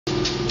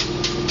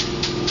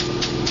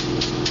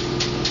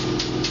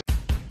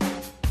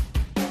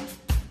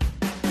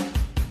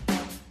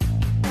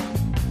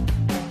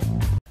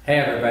Hey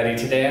everybody,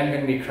 today I'm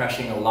going to be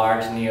crushing a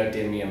large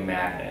neodymium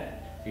magnet.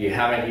 If you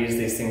haven't used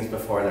these things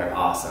before, they're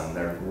awesome.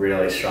 They're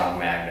really strong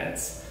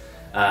magnets.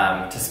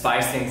 To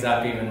spice things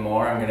up even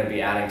more, I'm going to be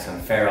adding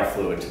some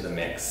ferrofluid to the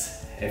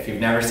mix. If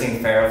you've never seen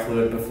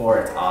ferrofluid before,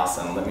 it's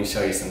awesome. Let me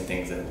show you some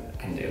things that it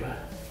can do.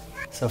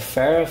 So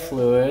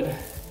ferrofluid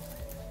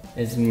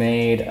is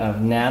made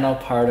of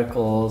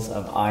nanoparticles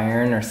of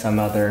iron or some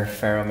other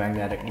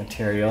ferromagnetic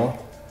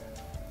material.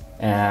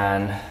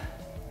 And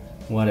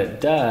what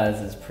it does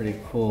is pretty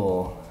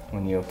cool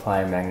when you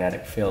apply a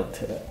magnetic field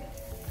to it.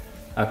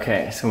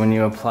 Okay, so when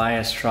you apply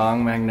a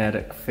strong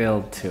magnetic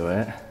field to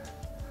it,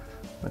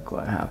 look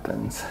what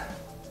happens.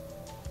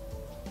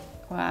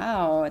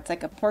 Wow, it's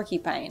like a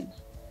porcupine.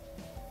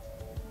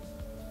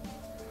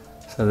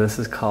 So this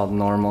is called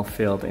normal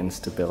field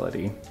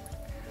instability.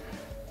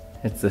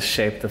 It's the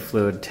shape the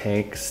fluid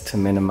takes to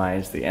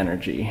minimize the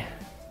energy.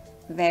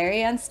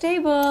 Very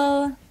unstable.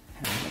 I'm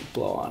gonna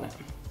blow on it.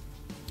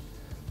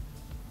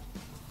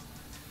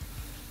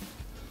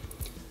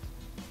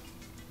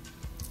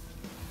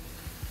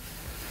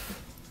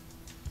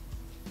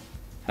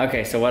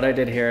 Okay, so what I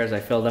did here is I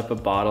filled up a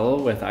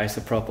bottle with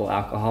isopropyl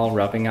alcohol,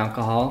 rubbing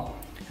alcohol,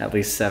 at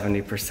least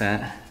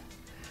 70%.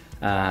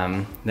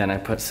 Then I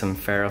put some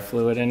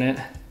ferrofluid in it.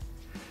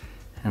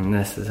 And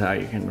this is how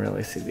you can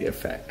really see the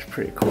effect.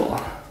 Pretty cool.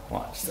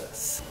 Watch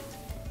this.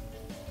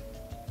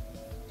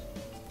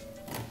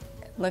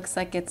 It looks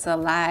like it's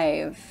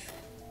alive.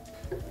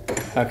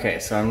 Okay,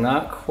 so I'm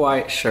not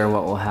quite sure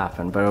what will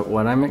happen, but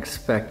what I'm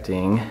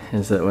expecting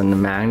is that when the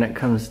magnet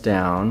comes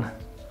down,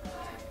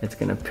 it's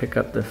gonna pick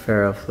up the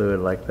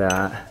ferrofluid like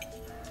that,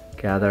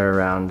 gather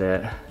around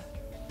it,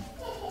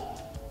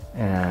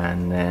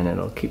 and then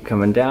it'll keep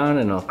coming down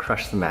and it'll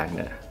crush the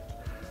magnet.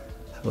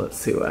 So let's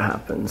see what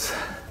happens.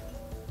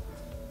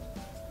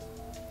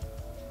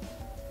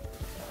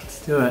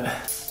 Let's do it.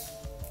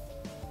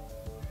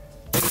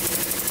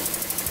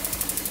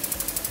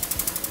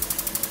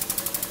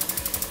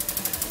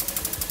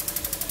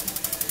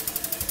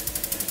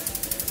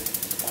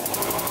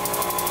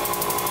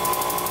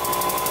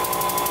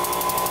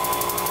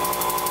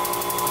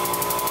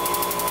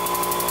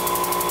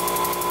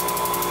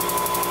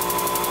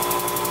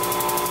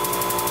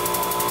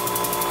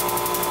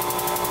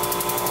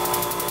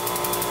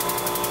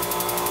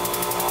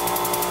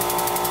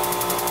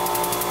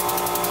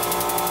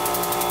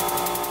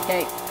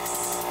 Yikes.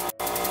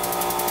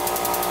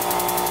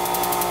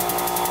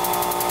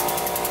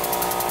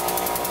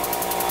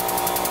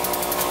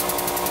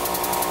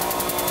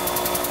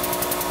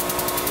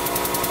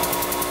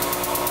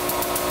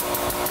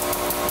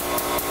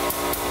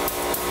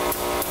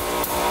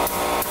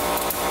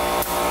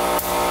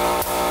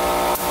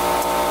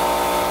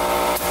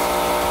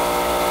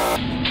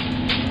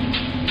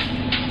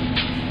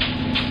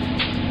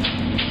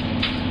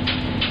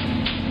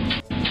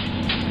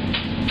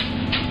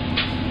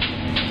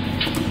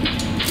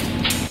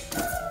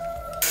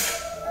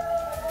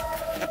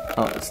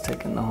 Oh, it's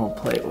taking the whole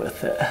plate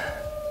with it.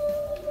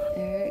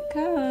 There it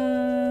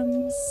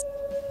comes.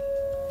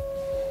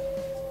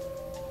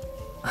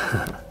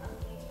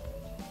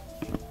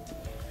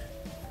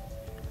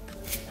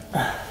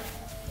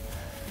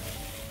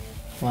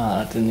 Wow,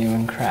 that didn't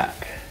even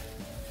crack.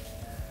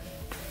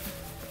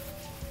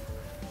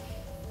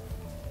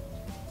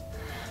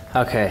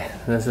 Okay,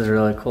 this is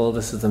really cool.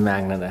 This is the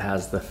magnet that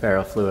has the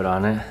ferrofluid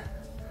on it.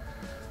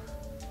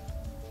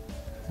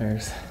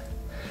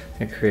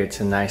 It creates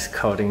a nice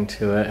coating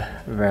to it,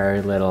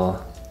 very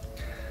little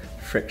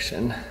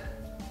friction.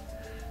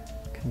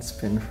 Can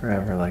spin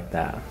forever like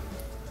that.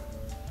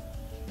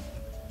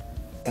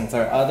 Since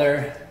our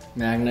other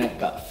magnet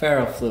got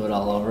ferrofluid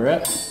all over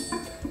it,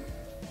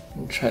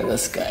 we'll try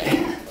this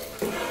guy.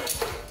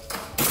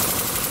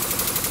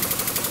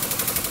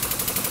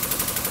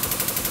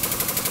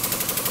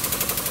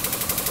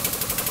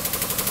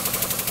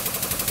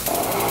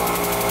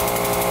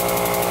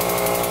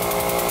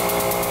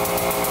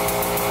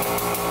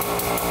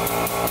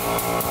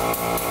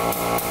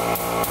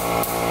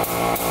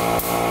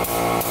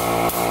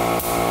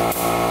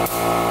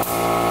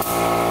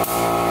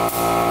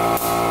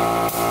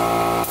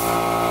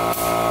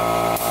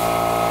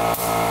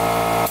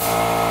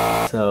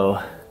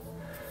 So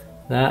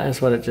that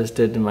is what it just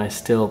did to my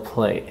steel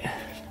plate.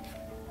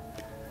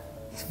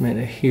 It's made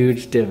a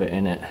huge divot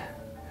in it.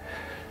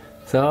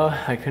 So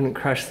I couldn't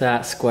crush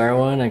that square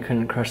one, I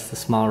couldn't crush the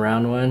small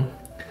round one.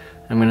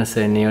 I'm gonna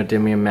say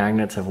neodymium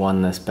magnets have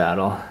won this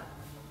battle.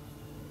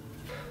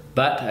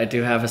 But I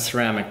do have a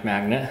ceramic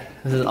magnet.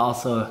 This is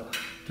also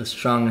the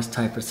strongest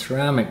type of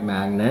ceramic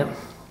magnet,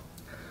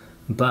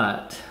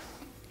 but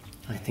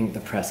I think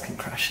the press can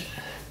crush it.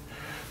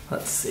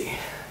 Let's see.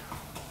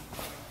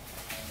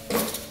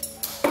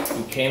 If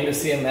you came to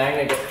see a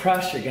magnet get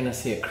crushed, you're gonna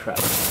see it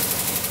crushed.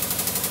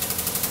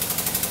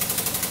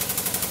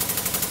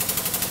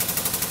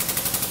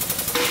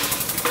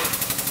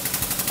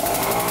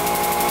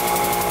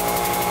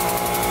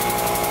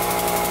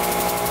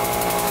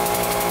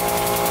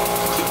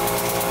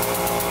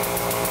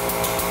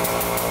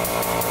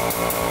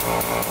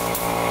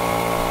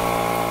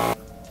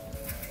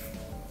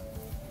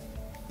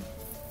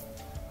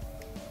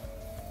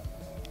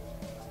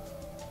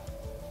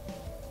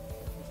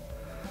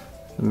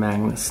 The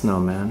magnet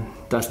snowman,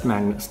 dust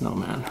magnet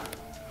snowman.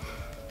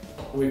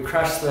 We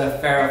crushed the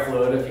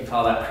ferrofluid, if you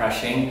call that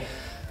crushing.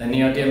 The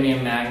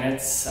neodymium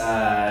magnets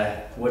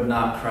would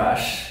not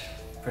crush.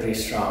 Pretty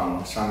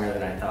strong, stronger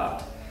than I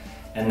thought.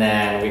 And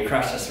then we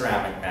crushed a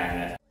ceramic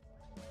magnet.